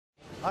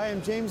I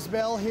am James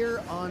Bell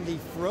here on the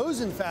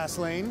frozen fast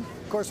lane.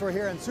 Of course, we're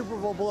here on Super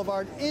Bowl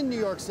Boulevard in New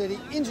York City,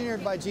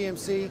 engineered by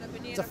GMC.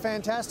 It's a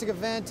fantastic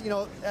event, you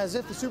know, as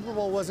if the Super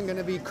Bowl wasn't going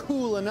to be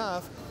cool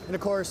enough. And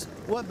of course,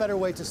 what better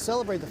way to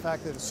celebrate the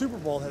fact that the Super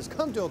Bowl has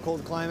come to a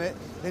cold climate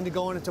than to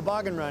go on a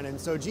toboggan run. And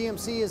so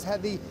GMC has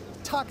had the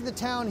talk of the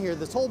town here.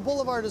 This whole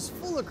boulevard is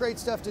full of great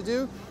stuff to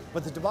do,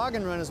 but the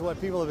toboggan run is what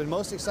people have been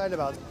most excited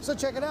about. So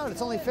check it out.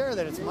 It's only fair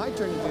that it's my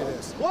turn to do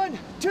this. 1,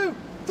 2,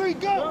 3,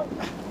 go!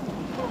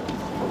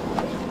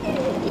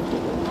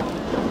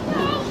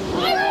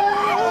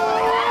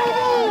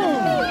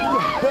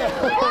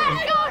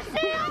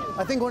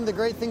 I think one of the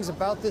great things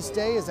about this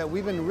day is that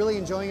we've been really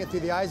enjoying it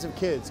through the eyes of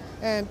kids.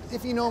 And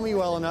if you know me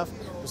well enough,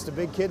 just a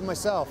big kid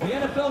myself. The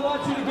NFL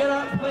wants you to get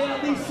out and play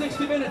at least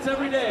 60 minutes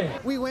every day.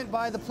 We went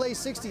by the Play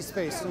 60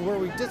 space where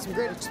we did some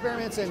great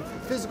experiments in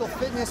physical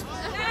fitness.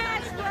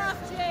 That's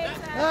rough, James.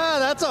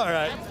 That's all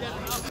right.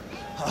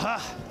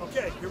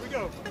 Okay, here we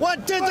go.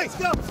 1, 2, 3, Let's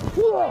go.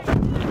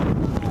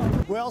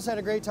 We also had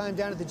a great time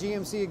down at the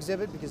GMC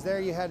exhibit because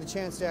there you had a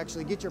chance to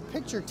actually get your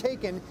picture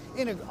taken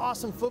in an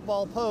awesome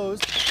football pose,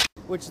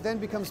 which then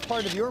becomes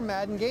part of your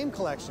Madden game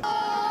collection.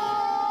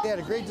 They had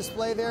a great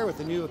display there with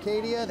the new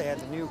Acadia. They had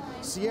the new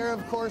Sierra,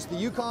 of course, the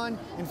Yukon.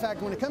 In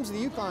fact, when it comes to the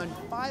Yukon,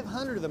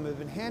 500 of them have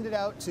been handed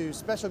out to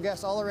special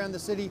guests all around the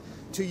city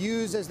to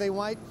use as they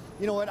might.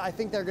 You know what? I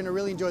think they're going to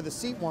really enjoy the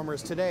seat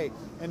warmers today.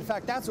 And in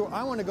fact, that's where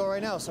I want to go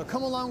right now. So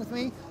come along with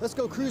me. Let's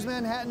go cruise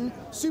Manhattan,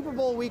 Super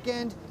Bowl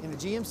weekend in the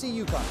GMC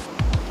Yukon.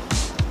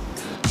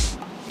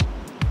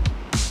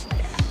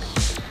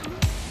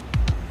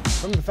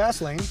 From the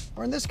fast lane,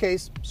 or in this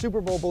case,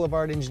 Super Bowl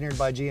Boulevard engineered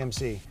by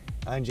GMC,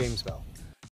 I'm James Bell.